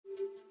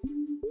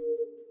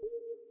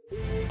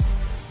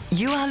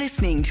You are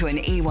listening to an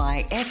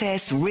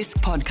EYFS Risk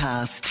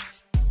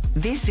podcast.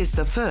 This is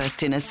the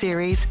first in a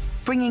series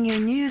bringing you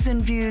news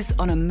and views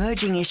on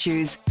emerging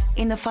issues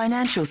in the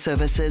financial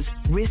services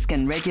risk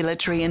and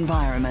regulatory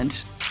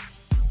environment.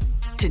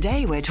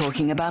 Today we're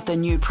talking about the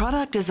new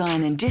Product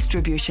Design and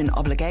Distribution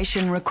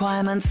Obligation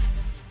Requirements,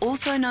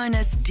 also known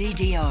as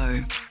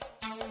DDO.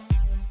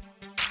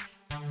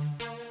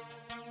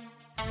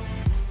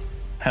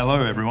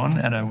 Hello everyone,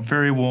 and a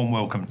very warm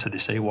welcome to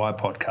this EY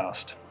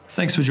podcast.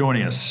 Thanks for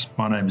joining us.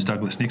 My name is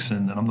Douglas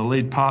Nixon and I'm the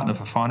lead partner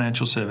for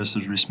Financial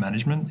Services Risk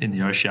Management in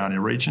the Oceania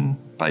region,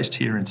 based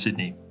here in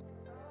Sydney.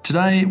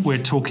 Today we're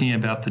talking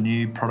about the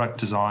new Product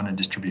Design and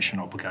Distribution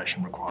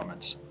Obligation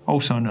Requirements,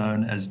 also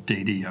known as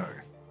DDO.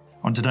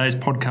 On today's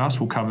podcast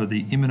we'll cover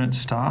the imminent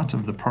start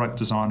of the Product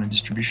Design and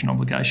Distribution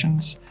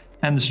Obligations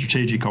and the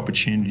strategic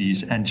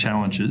opportunities and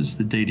challenges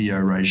the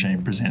DDO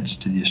regime presents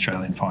to the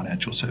Australian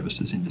financial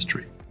services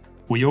industry.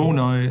 We all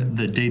know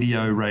the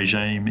DDO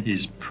regime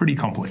is pretty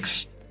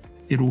complex.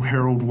 It will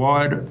herald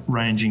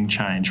wide-ranging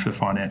change for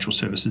financial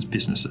services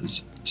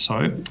businesses.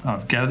 So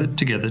I've gathered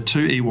together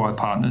two EY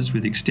partners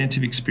with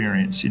extensive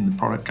experience in the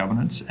product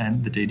governance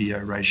and the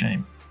DDO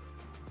regime.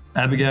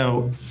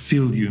 Abigail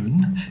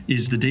Philyoun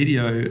is the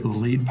DDO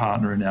lead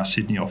partner in our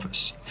Sydney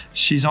office.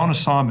 She's on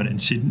assignment in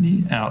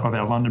Sydney out of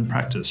our London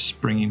practice,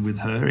 bringing with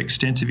her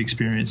extensive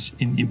experience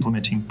in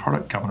implementing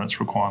product governance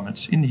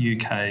requirements in the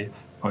UK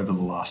over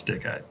the last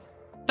decade.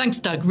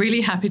 Thanks, Doug.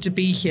 Really happy to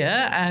be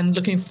here and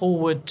looking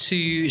forward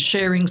to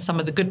sharing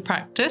some of the good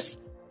practice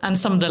and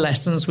some of the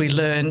lessons we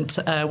learned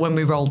when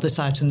we rolled this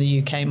out in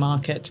the UK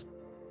market.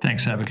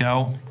 Thanks,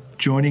 Abigail.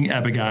 Joining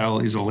Abigail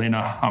is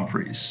Elena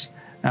Humphreys,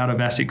 out of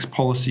ASIC's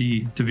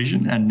Policy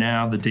Division and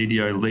now the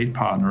DDO lead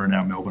partner in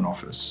our Melbourne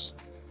office.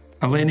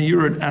 Elena, you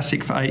were at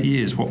ASIC for 8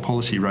 years. What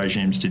policy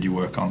regimes did you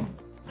work on?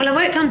 Well, I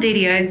worked on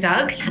DDO,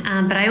 Doug,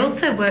 but I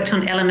also worked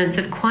on elements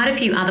of quite a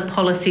few other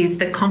policies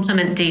that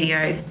complement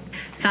DDO,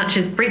 such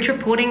as breach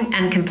reporting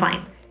and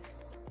complaints.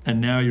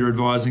 And now you're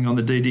advising on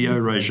the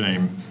DDO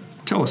regime.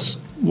 Tell us,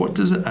 what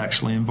does it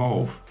actually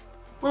involve?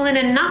 Well, in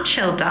a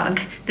nutshell, Doug,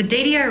 the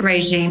DDO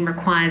regime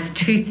requires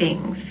two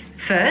things.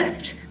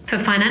 First,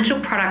 for financial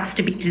products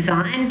to be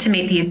designed to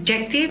meet the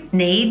objective,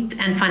 needs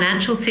and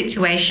financial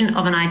situation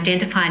of an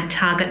identified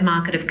target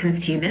market of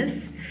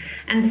consumers.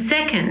 And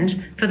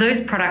second, for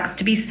those products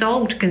to be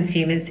sold to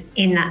consumers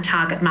in that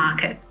target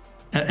market.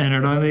 And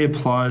it only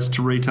applies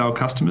to retail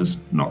customers,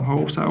 not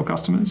wholesale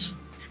customers?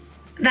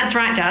 That's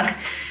right,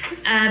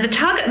 Doug. The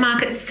target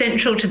market's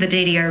central to the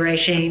DDO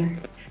regime.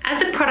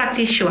 As a product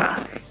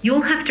issuer,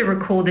 you'll have to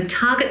record the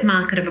target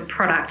market of a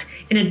product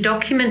in a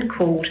document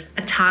called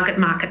a Target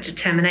Market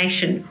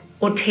Determination,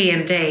 or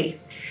TMD.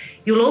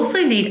 You'll also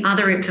need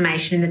other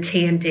information in the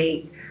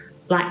TMD,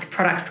 like the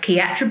product's key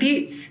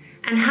attributes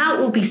and how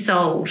it will be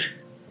sold.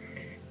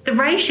 The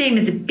regime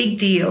is a big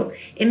deal.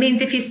 It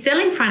means if you're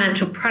selling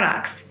financial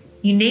products,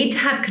 you need to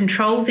have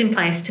controls in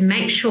place to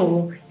make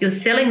sure you're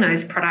selling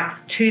those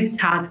products to the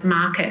target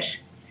market.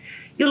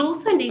 You'll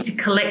also need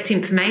to collect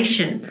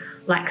information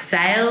like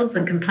sales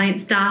and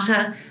complaints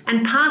data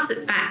and pass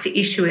it back to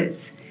issuers.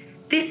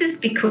 This is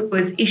because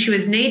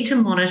issuers need to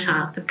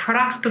monitor the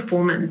product's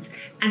performance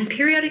and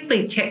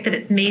periodically check that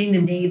it's meeting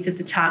the needs of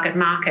the target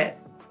market.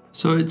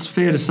 So it's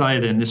fair to say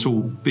then this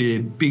will be a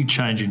big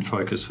change in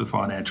focus for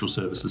financial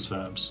services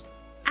firms.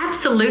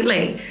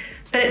 Absolutely.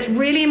 But it's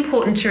really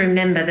important to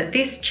remember that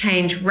this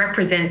change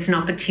represents an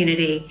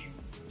opportunity.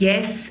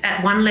 Yes,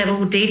 at one level,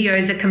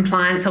 DDOs are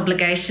compliance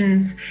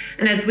obligations,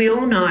 and as we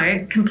all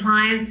know,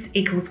 compliance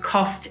equals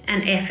cost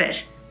and effort.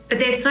 But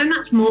there's so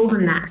much more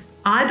than that.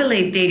 I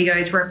believe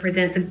DDOs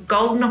represents a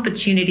golden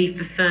opportunity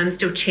for firms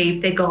to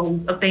achieve their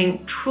goals of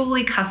being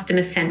truly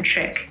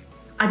customer-centric.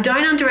 I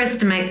don't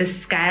underestimate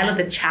the scale of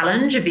the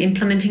challenge of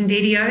implementing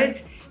DDOs.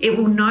 It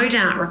will no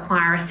doubt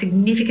require a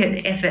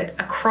significant effort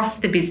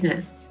across the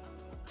business.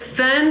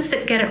 Firms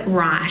that get it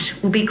right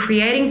will be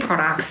creating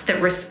products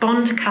that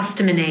respond to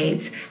customer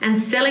needs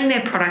and selling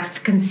their products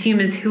to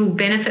consumers who will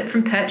benefit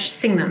from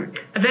purchasing them.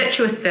 A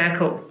virtuous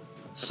circle.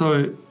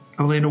 So,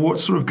 Elena, what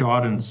sort of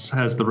guidance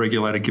has the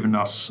regulator given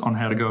us on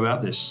how to go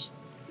about this?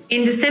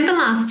 In December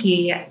last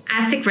year,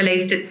 ASIC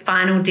released its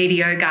final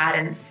DDO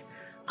guidance.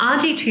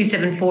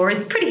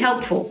 RG274 is pretty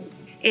helpful.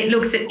 It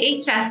looks at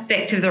each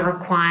aspect of the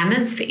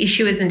requirements for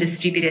issuers and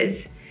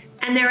distributors,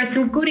 and there are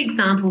some good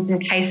examples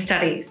and case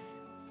studies.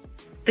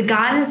 The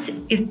guidance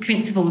is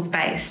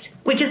principles-based,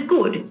 which is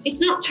good. It's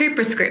not too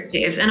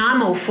prescriptive, and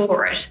I'm all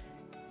for it.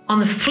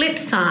 On the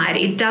flip side,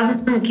 it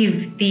doesn't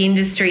give the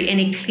industry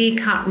any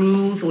clear-cut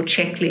rules or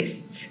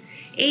checklists.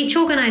 Each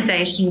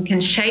organisation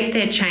can shape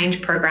their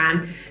change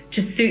program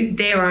to suit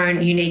their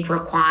own unique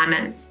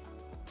requirements.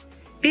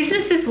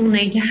 Businesses will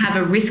need to have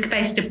a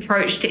risk-based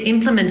approach to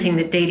implementing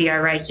the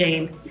DDO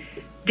regime.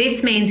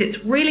 This means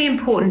it's really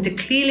important to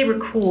clearly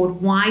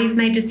record why you've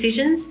made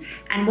decisions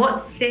and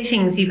what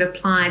settings you've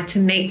applied to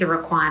meet the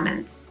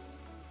requirements.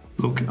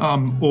 Look,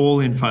 I'm all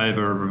in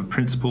favour of a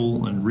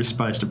principle and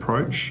risk-based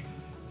approach.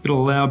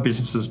 It'll allow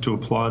businesses to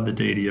apply the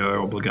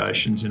DDO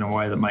obligations in a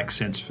way that makes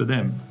sense for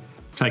them.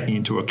 taking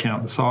into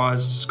account the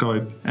size,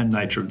 scope and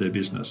nature of their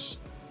business.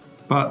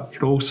 But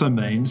it also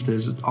means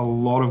there's a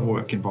lot of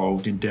work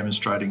involved in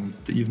demonstrating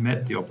that you've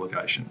met the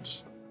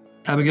obligations.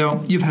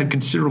 Abigail, you've had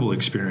considerable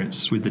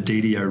experience with the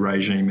DDO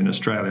regime in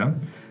Australia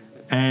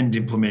and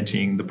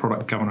implementing the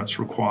product governance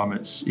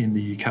requirements in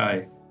the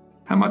UK.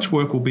 How much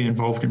work will be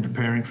involved in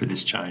preparing for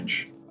this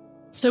change?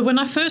 So when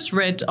I first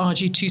read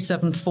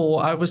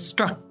RG274, I was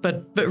struck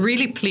but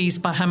really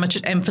pleased by how much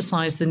it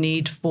emphasised the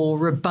need for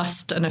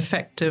robust and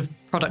effective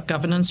product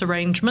governance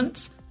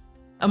arrangements.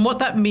 And what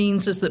that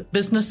means is that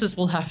businesses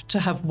will have to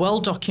have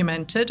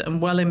well-documented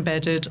and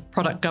well-embedded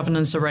product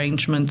governance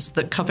arrangements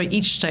that cover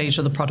each stage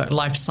of the product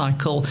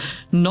lifecycle,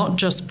 not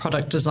just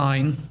product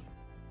design.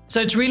 So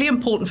it's really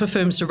important for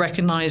firms to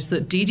recognise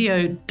that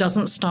DDO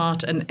doesn't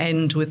start and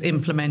end with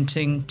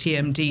implementing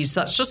TMDs.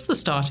 That's just the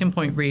starting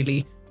point,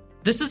 really.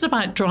 This is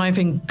about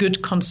driving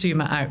good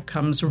consumer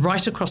outcomes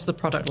right across the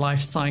product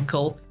life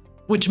cycle,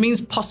 which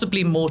means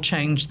possibly more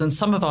change than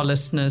some of our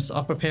listeners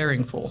are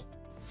preparing for.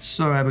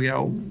 So,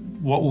 Abigail,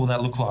 what will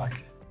that look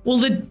like? Well,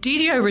 the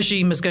DDO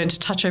regime is going to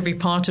touch every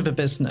part of a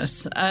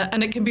business,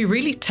 and it can be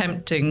really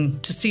tempting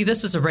to see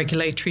this as a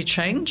regulatory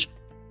change,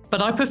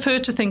 but I prefer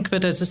to think of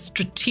it as a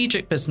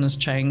strategic business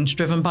change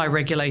driven by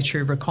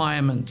regulatory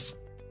requirements.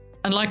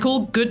 And like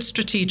all good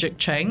strategic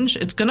change,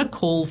 it's going to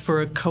call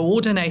for a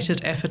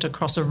coordinated effort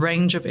across a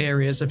range of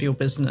areas of your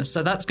business.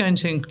 So that's going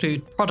to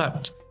include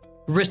product,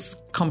 risk,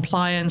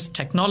 compliance,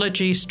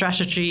 technology,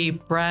 strategy,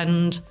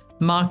 brand,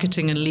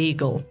 marketing, and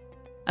legal.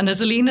 And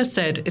as Alina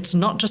said, it's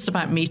not just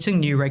about meeting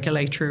new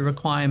regulatory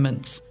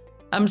requirements.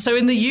 So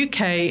in the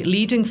UK,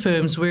 leading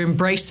firms were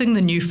embracing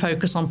the new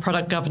focus on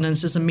product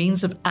governance as a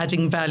means of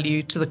adding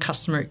value to the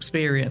customer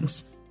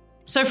experience.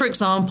 So, for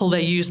example,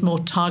 they used more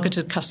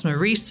targeted customer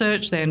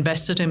research, they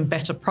invested in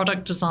better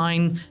product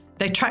design,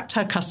 they tracked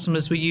how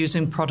customers were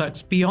using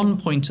products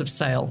beyond point of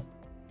sale.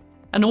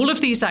 And all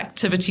of these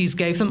activities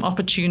gave them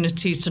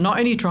opportunities to not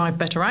only drive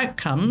better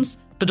outcomes,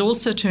 but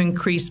also to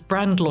increase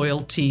brand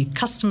loyalty,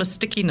 customer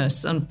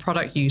stickiness, and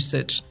product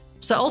usage.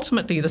 So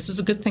ultimately, this is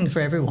a good thing for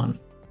everyone.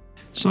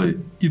 So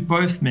you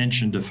both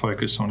mentioned a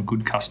focus on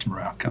good customer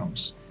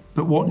outcomes,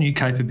 but what new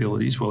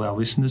capabilities will our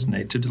listeners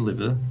need to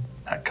deliver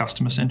that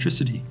customer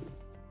centricity?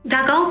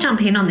 Doug, I'll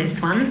jump in on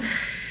this one.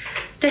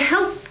 To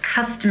help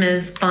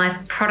customers buy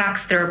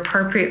products that are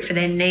appropriate for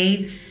their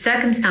needs,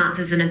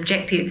 circumstances and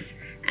objectives,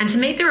 and to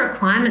meet the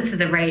requirements of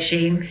the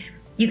regime,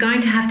 you're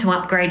going to have to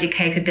upgrade your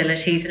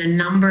capabilities in a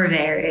number of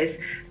areas,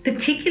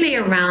 particularly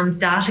around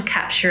data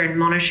capture and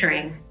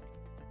monitoring.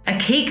 A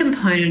key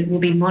component will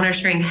be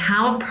monitoring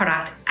how a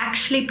product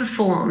actually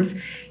performs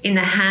in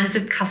the hands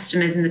of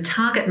customers in the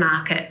target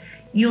market.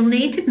 You'll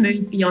need to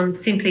move beyond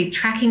simply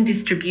tracking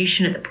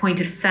distribution at the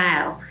point of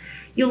sale.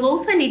 You'll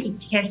also need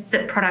to test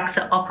that products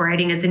are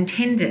operating as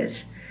intended.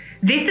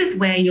 This is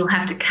where you'll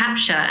have to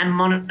capture and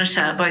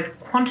monitor both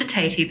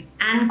quantitative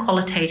and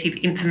qualitative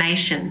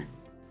information.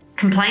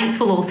 Complaints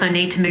will also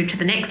need to move to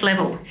the next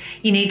level.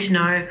 You need to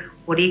know,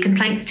 what are your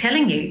complaints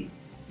telling you?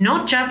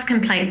 Not just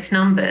complaints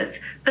numbers,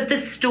 but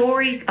the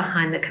stories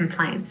behind the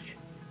complaints.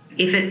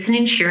 If it's an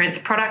insurance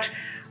product,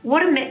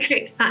 what are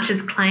metrics such as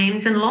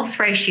claims and loss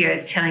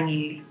ratios telling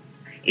you?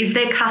 Is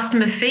there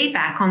customer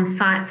feedback on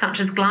sites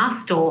such as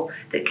Glassdoor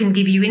that can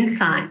give you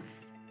insights?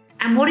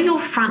 And what are your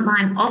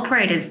frontline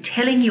operators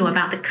telling you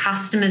about the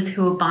customers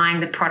who are buying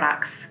the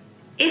products?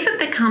 If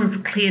it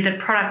becomes clear the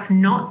product's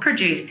not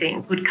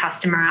producing good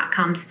customer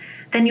outcomes,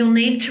 then you'll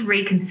need to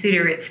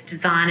reconsider its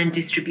design and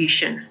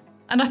distribution.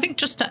 And I think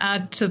just to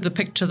add to the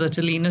picture that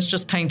Alina's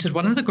just painted,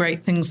 one of the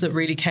great things that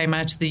really came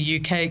out of the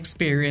UK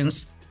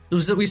experience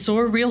was that we saw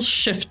a real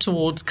shift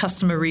towards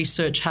customer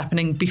research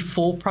happening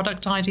before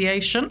product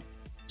ideation.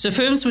 So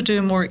firms were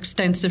doing more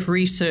extensive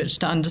research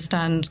to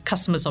understand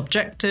customers'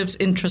 objectives,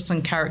 interests,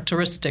 and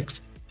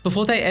characteristics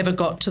before they ever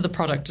got to the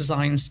product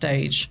design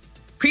stage.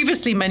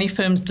 Previously, many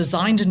firms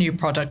designed a new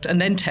product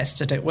and then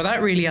tested it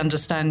without really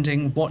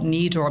understanding what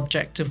need or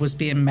objective was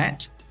being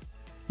met.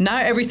 Now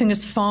everything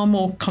is far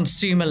more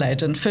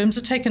consumer-led, and firms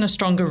are taking a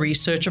stronger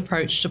research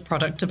approach to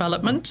product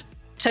development,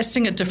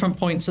 testing at different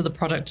points of the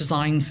product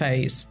design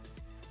phase.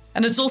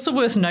 And it's also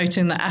worth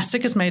noting that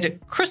ASIC has made it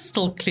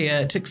crystal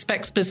clear it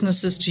expects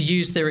businesses to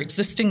use their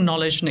existing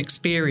knowledge and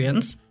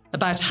experience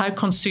about how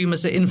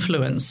consumers are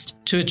influenced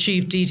to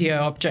achieve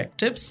DDO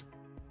objectives.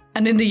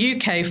 And in the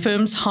UK,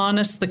 firms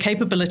harness the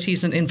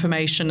capabilities and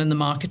information in the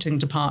marketing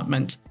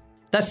department.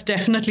 That's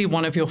definitely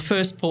one of your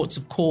first ports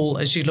of call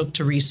as you look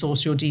to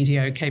resource your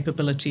DDO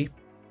capability.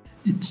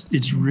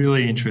 It's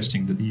really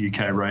interesting that the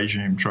UK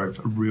regime drove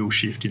a real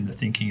shift in the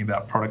thinking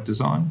about product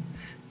design,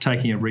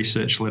 taking a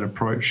research-led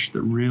approach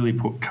that really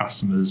put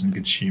customers and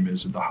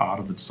consumers at the heart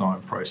of the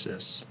design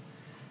process.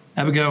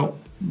 Abigail,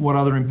 what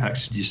other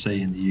impacts did you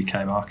see in the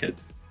UK market?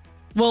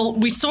 Well,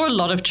 we saw a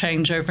lot of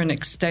change over an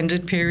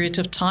extended period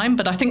of time,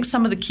 but I think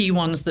some of the key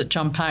ones that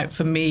jump out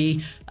for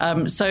me,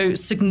 so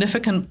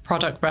significant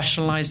product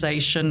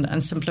rationalisation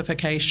and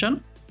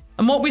simplification.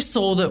 And what we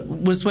saw that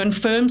was when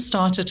firms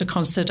started to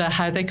consider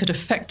how they could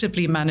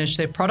effectively manage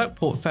their product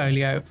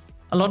portfolio,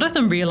 a lot of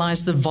them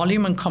realized the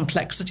volume and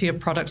complexity of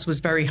products was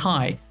very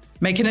high,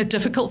 making it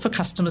difficult for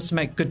customers to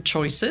make good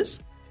choices.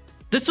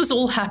 This was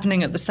all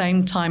happening at the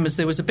same time as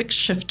there was a big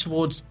shift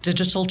towards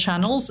digital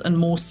channels and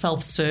more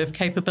self-serve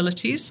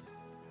capabilities.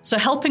 So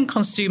helping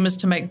consumers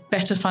to make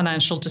better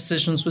financial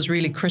decisions was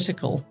really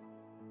critical.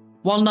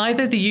 While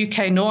neither the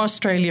UK nor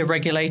Australia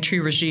regulatory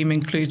regime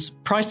includes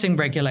pricing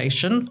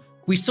regulation,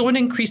 we saw an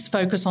increased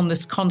focus on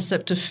this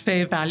concept of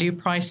fair value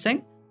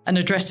pricing and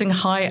addressing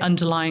high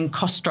underlying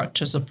cost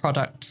structures of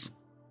products.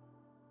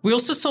 We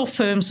also saw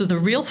firms with a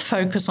real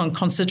focus on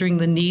considering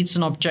the needs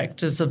and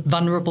objectives of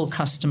vulnerable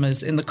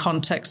customers in the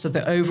context of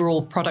the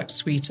overall product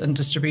suite and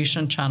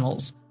distribution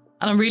channels.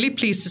 And I'm really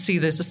pleased to see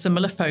there's a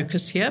similar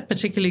focus here,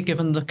 particularly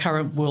given the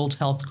current world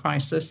health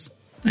crisis.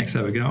 Thanks,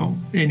 Abigail.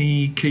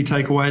 Any key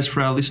takeaways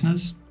for our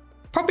listeners?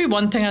 Probably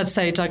one thing I'd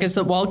say, Doug, is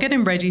that while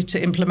getting ready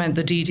to implement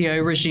the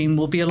DDO regime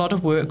will be a lot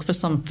of work for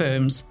some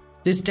firms,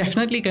 there's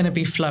definitely going to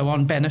be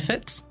flow-on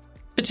benefits,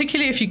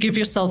 particularly if you give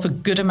yourself a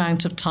good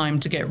amount of time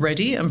to get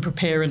ready and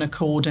prepare in a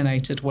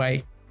coordinated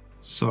way.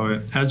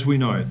 So, as we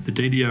know, the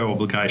DDO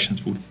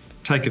obligations will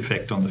take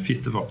effect on the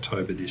 5th of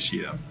October this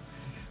year.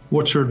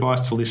 What's your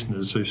advice to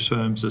listeners whose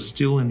firms are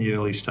still in the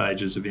early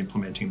stages of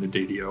implementing the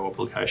DDO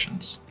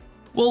obligations?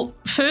 Well,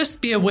 first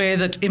be aware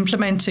that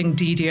implementing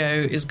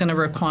DDO is going to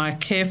require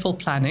careful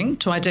planning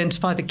to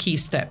identify the key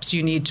steps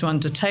you need to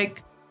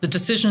undertake, the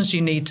decisions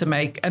you need to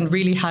make, and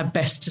really how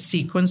best to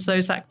sequence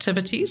those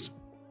activities.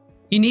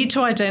 You need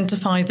to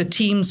identify the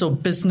teams or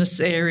business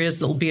areas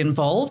that will be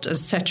involved and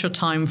set your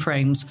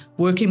timeframes,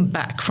 working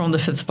back from the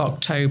 5th of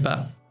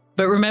October.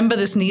 But remember,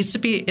 this needs to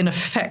be in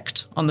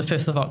effect on the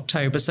 5th of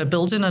October, so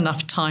build in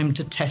enough time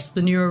to test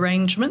the new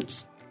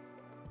arrangements.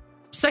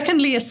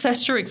 Secondly,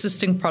 assess your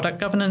existing product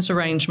governance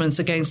arrangements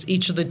against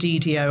each of the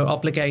DDO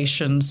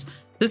obligations.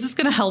 This is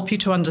going to help you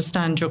to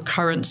understand your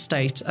current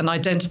state and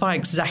identify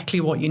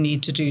exactly what you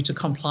need to do to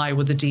comply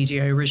with the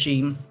DDO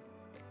regime.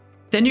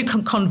 Then you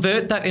can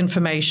convert that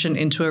information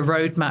into a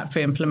roadmap for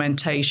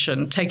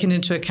implementation, taking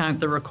into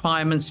account the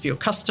requirements of your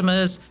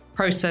customers,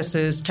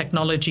 processes,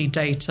 technology,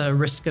 data,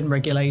 risk and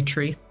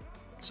regulatory.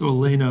 So,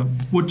 Alina,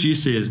 what do you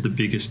see as the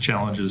biggest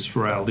challenges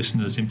for our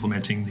listeners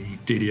implementing the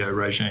DDO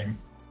regime?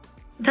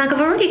 Doug,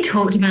 I've already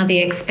talked about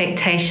the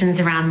expectations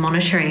around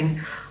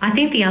monitoring. I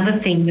think the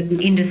other thing that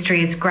the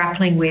industry is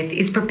grappling with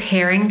is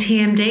preparing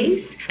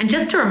TMDs. And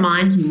just to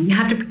remind you, you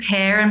have to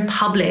prepare and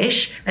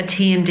publish a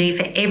TMD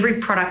for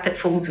every product that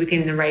falls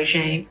within the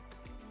regime.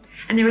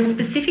 And there are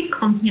specific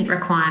content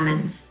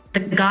requirements. The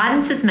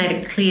guidance has made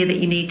it clear that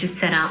you need to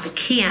set out the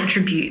key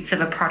attributes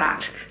of a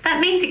product. That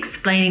means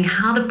explaining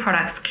how the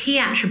product's key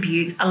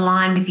attributes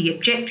align with the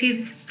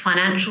objectives,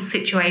 financial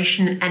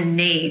situation and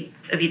needs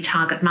of your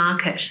target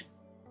market.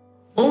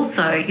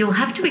 Also, you'll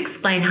have to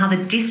explain how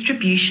the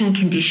distribution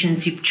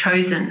conditions you've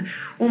chosen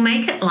will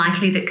make it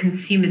likely that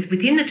consumers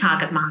within the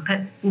target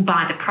market will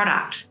buy the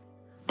product.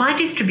 By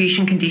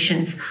distribution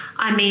conditions,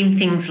 I mean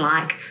things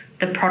like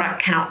the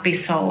product cannot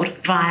be sold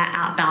via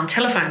outbound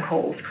telephone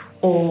calls,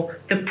 or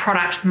the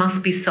product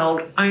must be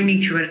sold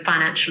only through a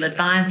financial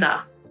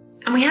advisor.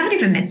 And we haven't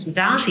even mentioned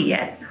data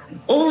yet.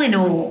 All in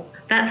all,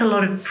 that's a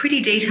lot of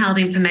pretty detailed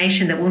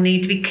information that will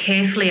need to be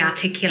carefully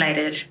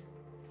articulated.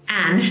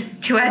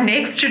 And to add an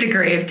extra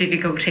degree of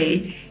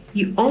difficulty,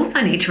 you also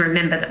need to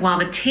remember that while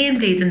the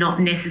TMDs are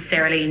not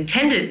necessarily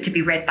intended to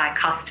be read by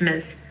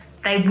customers,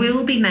 they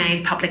will be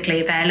made publicly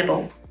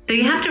available. So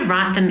you have to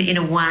write them in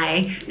a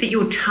way that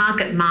your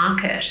target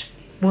market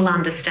will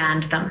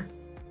understand them.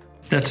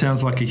 That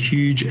sounds like a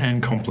huge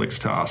and complex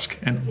task,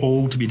 and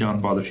all to be done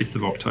by the 5th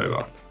of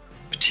October,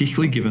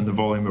 particularly given the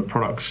volume of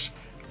products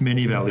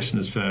many of our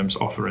listeners' firms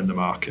offer in the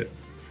market.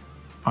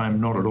 I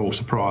am not at all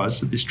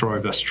surprised that this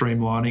drove a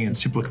streamlining and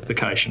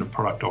simplification of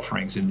product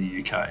offerings in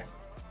the UK.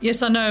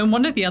 Yes, I know. And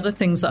one of the other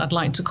things that I'd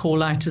like to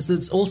call out is that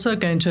it's also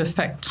going to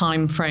affect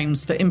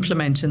timeframes for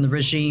implementing the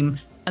regime.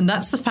 And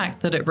that's the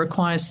fact that it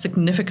requires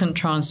significant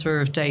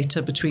transfer of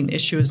data between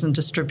issuers and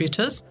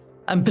distributors,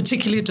 and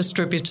particularly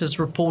distributors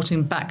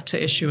reporting back to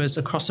issuers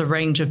across a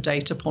range of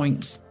data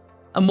points.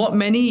 And what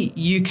many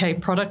UK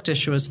product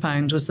issuers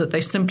found was that they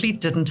simply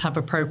didn't have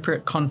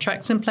appropriate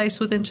contracts in place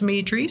with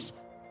intermediaries.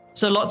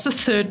 So lots of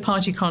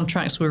third-party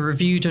contracts were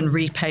reviewed and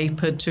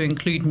repapered to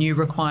include new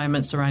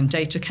requirements around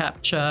data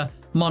capture,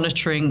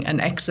 monitoring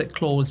and exit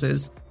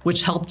clauses,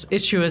 which helped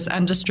issuers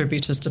and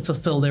distributors to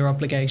fulfill their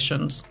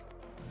obligations.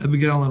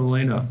 Abigail and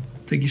Alina,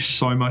 thank you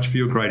so much for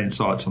your great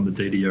insights on the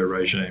DDO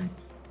regime.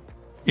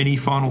 Any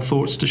final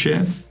thoughts to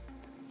share?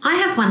 I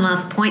have one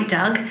last point,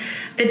 Doug.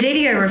 The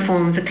DDO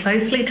reforms are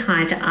closely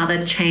tied to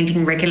other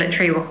changing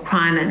regulatory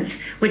requirements,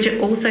 which are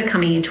also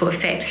coming into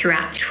effect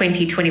throughout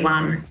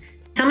 2021.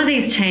 Some of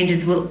these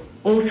changes will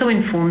also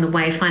inform the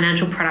way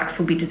financial products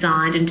will be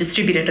designed and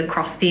distributed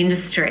across the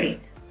industry.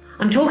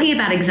 I'm talking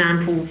about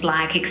examples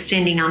like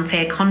extending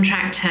unfair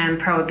contract term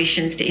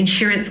prohibitions to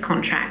insurance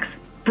contracts,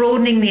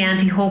 broadening the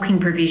anti-hawking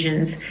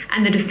provisions,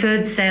 and the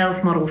deferred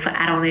sales model for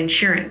add-on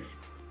insurance.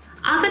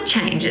 Other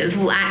changes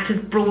will act as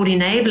broad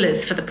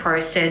enablers for the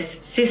process,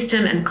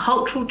 system and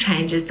cultural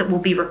changes that will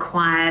be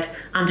required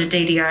under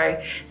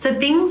DDO. So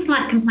things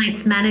like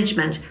complaints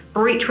management,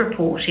 breach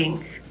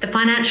reporting, the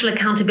financial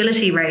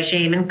accountability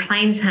regime and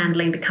claims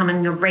handling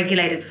becoming a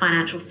regulated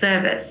financial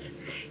service.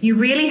 You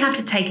really have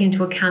to take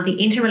into account the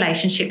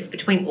interrelationships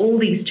between all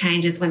these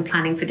changes when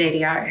planning for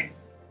DDO.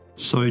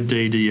 So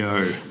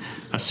DDO,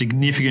 a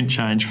significant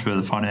change for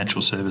the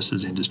financial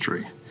services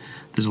industry.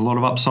 There's a lot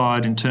of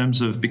upside in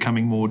terms of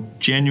becoming more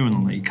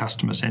genuinely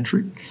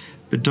customer-centric,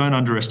 but don't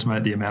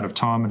underestimate the amount of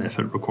time and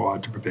effort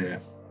required to prepare.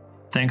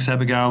 Thanks,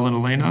 Abigail and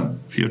Alina,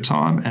 for your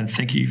time, and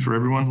thank you for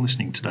everyone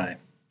listening today.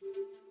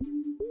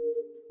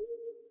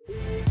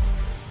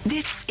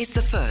 This is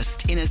the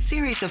first in a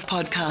series of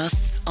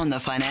podcasts on the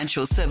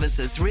financial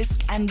services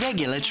risk and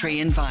regulatory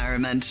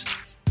environment.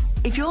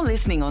 If you're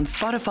listening on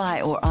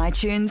Spotify or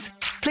iTunes,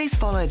 please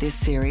follow this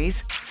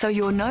series so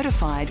you're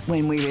notified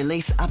when we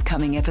release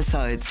upcoming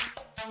episodes.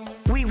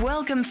 We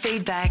welcome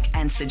feedback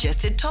and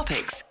suggested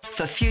topics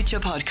for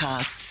future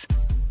podcasts.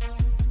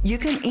 You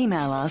can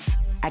email us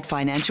at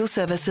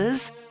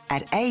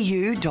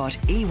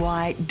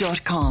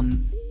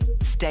financialservices@au.ey.com.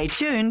 Stay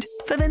tuned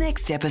for the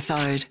next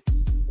episode.